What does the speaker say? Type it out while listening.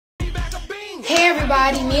Hey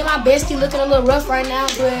everybody, me and my bestie looking a little rough right now,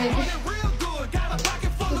 but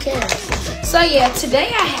who cares? So yeah, today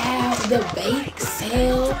I have the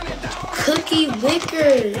Bakesale cookie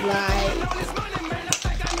liquor. Like,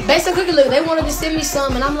 Bakesale cookie liquor, they wanted to send me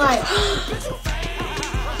some, and I'm like,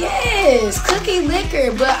 yes, cookie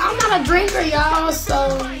liquor. But I'm not a drinker, y'all,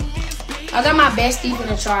 so I got my bestie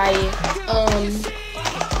gonna try it.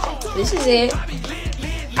 This is it.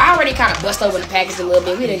 I already kind of bust open the package a little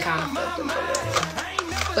bit. We didn't kind of fuck them.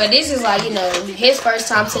 But this is like, you know, his first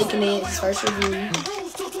time taking it, his first review.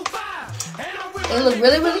 It look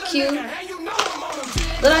really, really cute.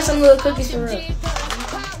 Look like some little cookies for real.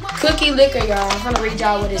 Cookie liquor, y'all. I'm gonna read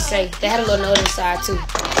y'all what it say. They had a little note inside too.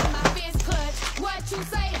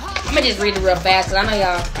 I'm gonna just read it real fast because I know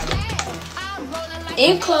y'all.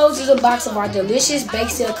 Enclosed is a box of our delicious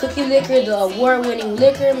Bakesale cookie liquor, the award-winning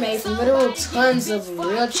liquor made from literal tons of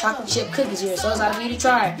real chocolate chip cookies here. So excited for you to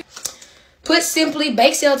try. Put simply,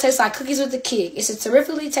 Bakesale tastes like cookies with a kick. It's a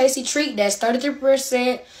terrifically tasty treat that's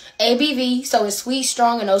 33% ABV, so it's sweet,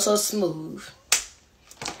 strong, and oh so smooth.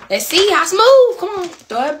 Let's see how smooth. Come on,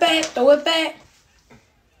 throw it back, throw it back,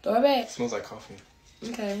 throw it back. It smells like coffee.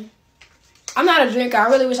 Okay. I'm not a drinker. I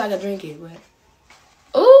really wish I could drink it,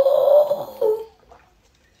 but ooh.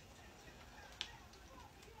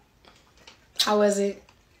 How was it?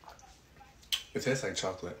 It tastes like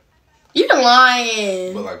chocolate. You're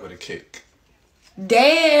lying. But like with a kick.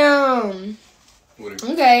 Damn. With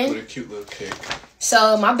a cute little kick.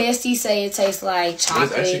 So my bestie say it tastes like chocolate.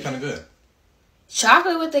 But it's actually kind of good.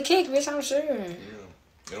 Chocolate with the kick, bitch, I'm sure. Yeah. It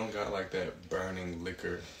don't got like that burning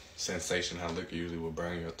liquor sensation how liquor usually will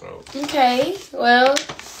burn your throat. Okay. Well,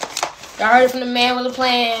 y'all heard it from the man with a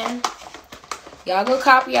plan. Y'all go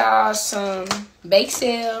cop y'all some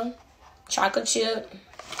Bakesale chocolate chip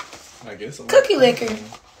I guess cookie liquor.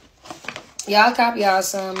 Y'all copy y'all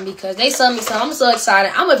some because they sent me some. I'm so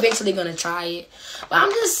excited. I'm eventually gonna try it, but I'm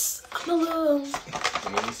a little.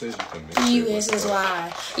 This is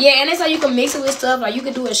why. Yeah, and they say you can mix it with stuff. Like you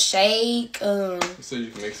can do a shake. You said you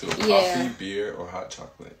can mix it with coffee, beer, or hot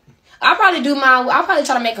chocolate. I'll probably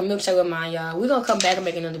try to make a milkshake with mine, y'all. We're gonna come back and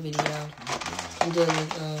make another video and do a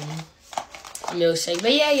milkshake.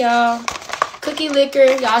 But yeah, y'all, cookie liquor.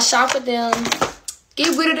 Y'all shop with them.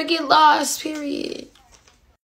 Get rid of or get lost. Period.